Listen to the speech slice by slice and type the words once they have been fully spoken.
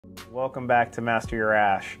Welcome back to Master Your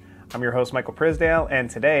Ash. I'm your host, Michael Prisdale, and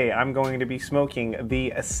today I'm going to be smoking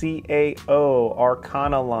the CAO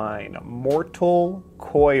Arcana line, Mortal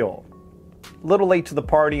Coil. A little late to the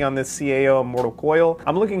party on this CAO Mortal Coil.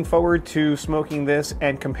 I'm looking forward to smoking this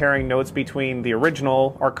and comparing notes between the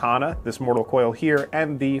original Arcana, this Mortal Coil here,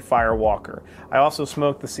 and the Firewalker. I also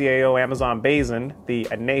smoked the CAO Amazon Basin, the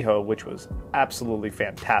Anejo, which was absolutely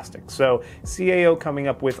fantastic. So CAO coming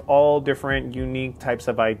up with all different unique types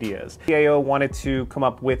of ideas. CAO wanted to come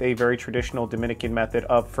up with a very traditional Dominican method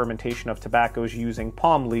of fermentation of tobaccos using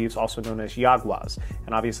palm leaves, also known as yaguas.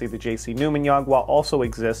 And obviously the J.C. Newman Yagua also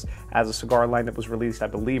exists as a cigar line that was released, I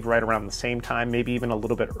believe, right around the same time, maybe even a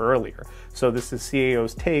little bit earlier. So this is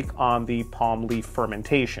CAO's take on the palm leaf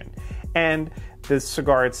fermentation. And this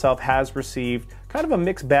cigar itself has received kind of a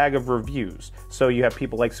mixed bag of reviews. So you have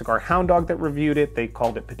people like Cigar Hound Dog that reviewed it. They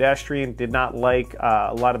called it pedestrian, did not like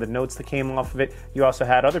a lot of the notes that came off of it. You also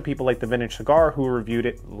had other people like the Vintage Cigar who reviewed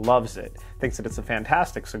it, loves it, thinks that it's a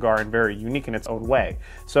fantastic cigar and very unique in its own way.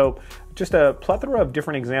 So just a plethora of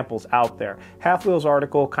different examples out there. Half Wheel's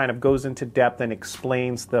article kind of goes into depth and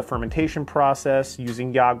explains the fermentation process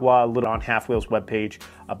using Yagua, a little on Half Wheel's webpage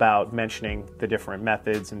about mentioning the different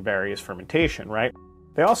methods and various fermentation, right?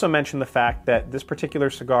 They also mention the fact that this particular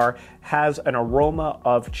cigar has an aroma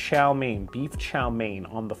of chow mein, beef chow mein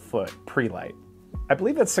on the foot, pre-light. I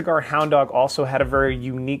believe that Cigar Hound Dog also had a very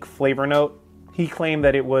unique flavor note. He claimed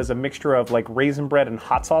that it was a mixture of like raisin bread and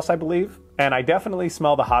hot sauce, I believe. And I definitely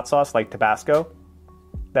smell the hot sauce like Tabasco,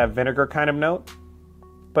 that vinegar kind of note.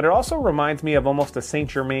 But it also reminds me of almost a Saint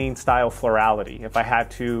Germain style florality, if I had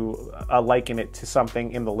to liken it to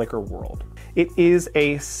something in the liquor world. It is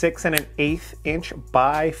a 6 1/8 inch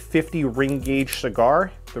by 50 ring gauge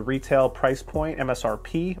cigar. The retail price point, the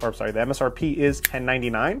MSRP is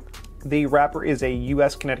 $10.99. The wrapper is a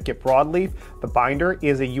US Connecticut broadleaf. The binder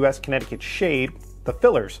is a US Connecticut shade. The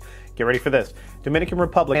fillers, get ready for this: Dominican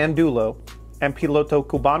Republic Andulo and Piloto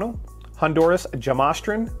Cubano, Honduras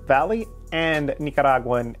Jamastran Valley, and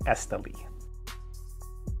Nicaraguan Esteli.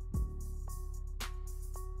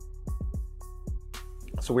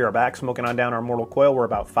 So we are back smoking on down our Mortal Coil. We're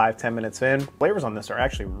about 5-10 minutes in. Flavors on this are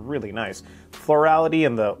actually really nice. Florality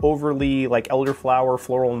and the overly like elderflower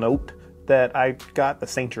floral note that I got, the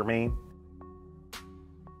Saint Germain,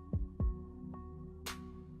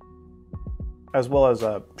 as well as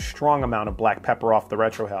a strong amount of black pepper off the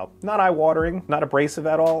retrohale. Not eye-watering, not abrasive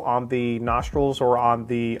at all on the nostrils or on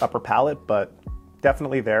the upper palate, but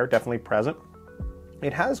definitely there, definitely present.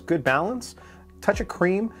 It has good balance, touch of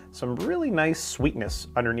cream, some really nice sweetness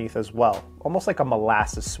underneath as well, almost like a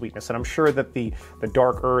molasses sweetness. And I'm sure that the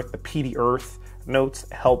dark earth, the peaty earth notes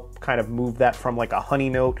help kind of move that from like a honey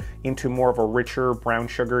note into more of a richer brown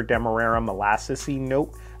sugar, demerara, molassesy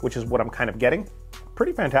note, which is what I'm kind of getting.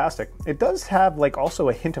 Pretty fantastic. It does have like also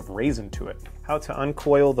a hint of raisin to it. How to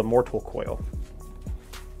uncoil the Mortal Coil.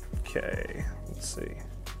 Okay, let's see.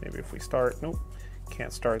 Maybe if we start, nope,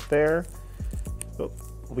 can't start there. Oh,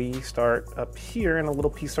 we start up here, and a little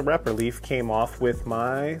piece of wrapper leaf came off with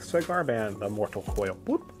my cigar band, the Mortal Coil.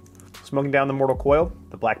 Whoop. Smoking down the Mortal Coil,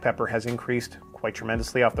 the black pepper has increased quite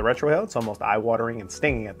tremendously off the retrohale. It's almost eye-watering and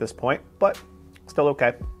stinging at this point, but still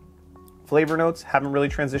okay. Flavor notes haven't really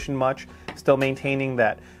transitioned much, still maintaining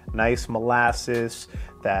that nice molasses,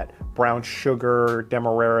 that brown sugar,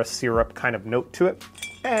 demerara syrup kind of note to it.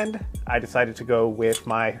 And I decided to go with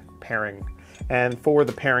my pairing. And for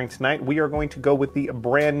the pairing tonight, we are going to go with the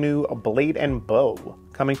brand new Blade and Bow,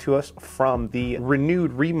 coming to us from the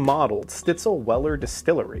renewed, remodeled Stitzel-Weller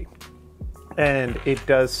Distillery. And it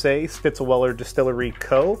does say Stitzel-Weller Distillery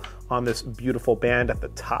Co. on this beautiful band at the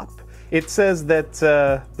top. It says that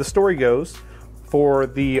the story goes for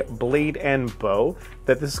the Blade and Bow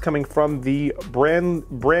that this is coming from the brand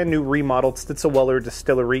new remodeled Stitzel-Weller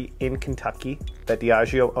Distillery in Kentucky that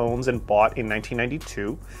Diageo owns and bought in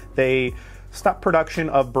 1992. They stopped production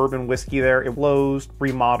of bourbon whiskey there. It closed,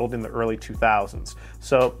 remodeled in the early 2000s.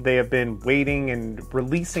 So they have been waiting and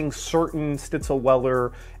releasing certain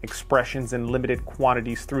Stitzel-Weller expressions in limited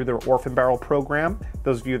quantities through their Orphan Barrel program.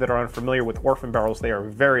 Those of you that are unfamiliar with Orphan Barrels, they are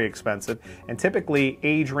very expensive and typically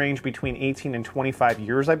age range between 18 and 25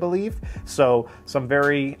 years, I believe. So some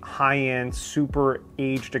very high-end, super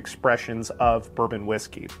aged expressions of bourbon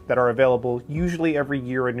whiskey that are available usually every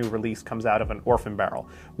year a new release comes out of an Orphan Barrel,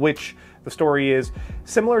 which the story is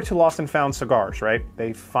similar to Lost and Found cigars, right?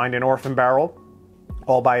 They find an Orphan Barrel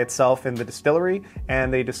all by itself in the distillery,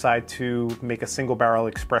 and they decide to make a single barrel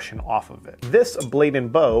expression off of it. This Blade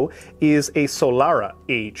and Bow is a Solara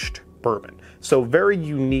aged bourbon. So very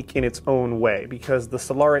unique in its own way, because the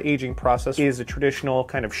Solara aging process is a traditional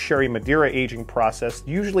kind of sherry Madeira aging process,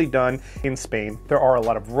 usually done in Spain. There are a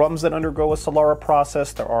lot of rums that undergo a Solara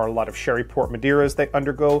process. There are a lot of sherry port Madeiras that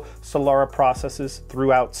undergo Solara processes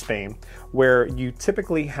throughout Spain, where you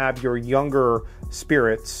typically have your younger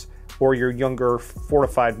spirits or your younger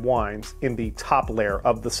fortified wines in the top layer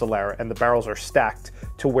of the Solara, and the barrels are stacked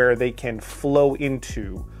to where they can flow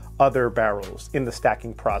into other barrels in the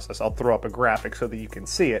stacking process. I'll throw up a graphic so that you can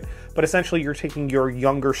see it, but essentially you're taking your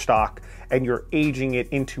younger stock and you're aging it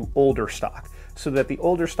into older stock, so that the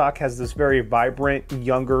older stock has this very vibrant,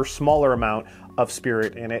 younger, smaller amount of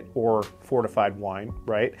spirit in it, or fortified wine,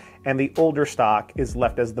 right? And the older stock is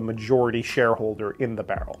left as the majority shareholder in the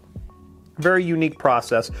barrel. Very unique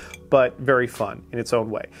process, but very fun in its own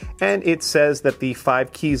way. And it says that the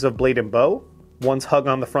 5 keys of Blade and Bow once hung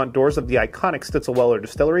on the front doors of the iconic Stitzelweller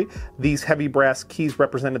distillery. These heavy brass keys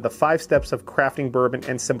represented the 5 steps of crafting bourbon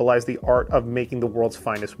and symbolized the art of making the world's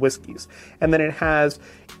finest whiskeys. And then it has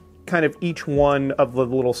kind of each one of the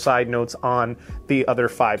little side notes on the other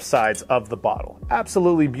 5 sides of the bottle.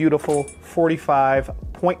 Absolutely beautiful.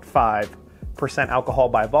 45.5% alcohol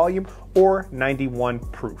by volume, or 91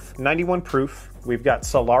 proof. 91 proof. We've got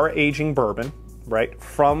Solara aging bourbon, right,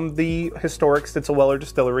 from the historic Stitzelweller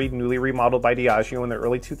distillery, newly remodeled by Diageo in the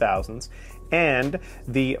early 2000s, and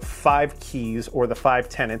the 5 keys, or the 5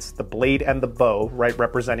 tenets, the blade and the bow, right,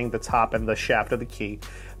 representing the top and the shaft of the key,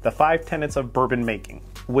 the 5 tenets of bourbon making,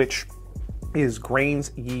 which is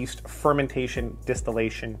grains, yeast, fermentation,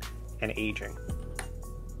 distillation, and aging.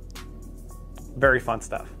 Very fun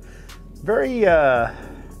stuff. Very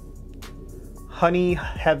honey,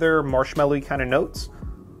 heather, marshmallowy kind of notes.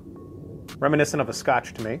 Reminiscent of a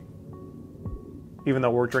scotch to me, even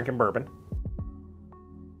though we're drinking bourbon.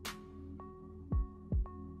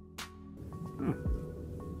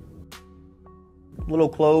 Little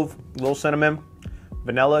clove, little cinnamon,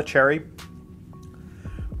 vanilla, cherry.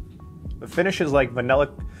 The finish is like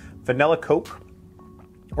vanilla Coke,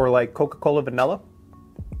 or like Coca-Cola vanilla,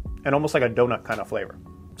 and almost like a donut kind of flavor.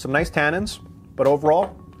 Some nice tannins, but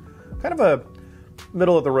overall, kind of a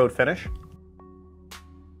middle of the road finish.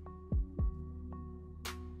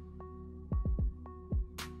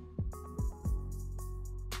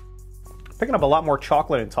 Picking up a lot more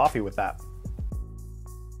chocolate and toffee with that.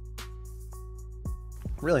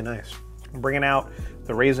 Really nice. Bringing out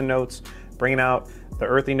the raisin notes, bringing out the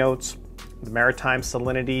earthy notes. The maritime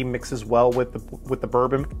salinity mixes well with the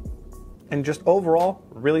bourbon, and just overall,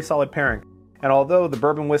 really solid pairing. And although the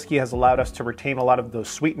bourbon whiskey has allowed us to retain a lot of those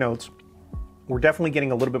sweet notes, we're definitely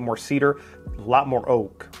getting a little bit more cedar, a lot more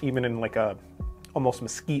oak, even in like a almost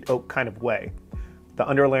mesquite oak kind of way. The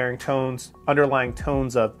underlying tones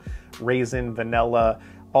of raisin, vanilla,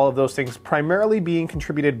 all of those things primarily being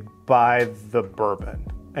contributed by the bourbon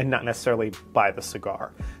and not necessarily by the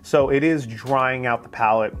cigar. So it is drying out the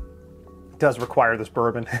palate. It does require this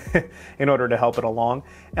bourbon in order to help it along.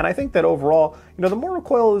 And I think that overall, the Mortal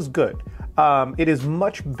Coil is good. It is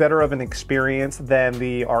much better of an experience than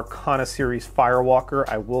the Arcana series Firewalker,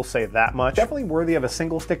 I will say that much. Definitely worthy of a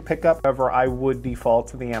single stick pickup. However, I would default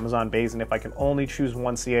to the Amazon Basin if I can only choose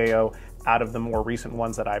one CAO out of the more recent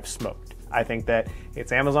ones that I've smoked. I think that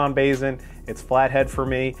it's Amazon Basin, it's Flathead for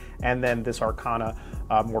me, and then this Arcana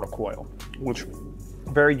Mortal Coil, which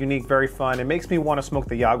very unique, very fun. It makes me want to smoke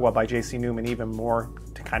the Yagua by JC Newman even more,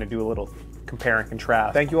 to kind of do a little compare and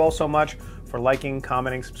contrast. Thank you all so much for liking,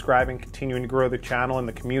 commenting, subscribing, continuing to grow the channel and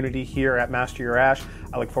the community here at Master Your Ash.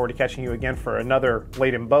 I look forward to catching you again for another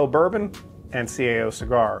Blade and Bow bourbon and CAO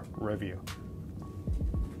cigar review.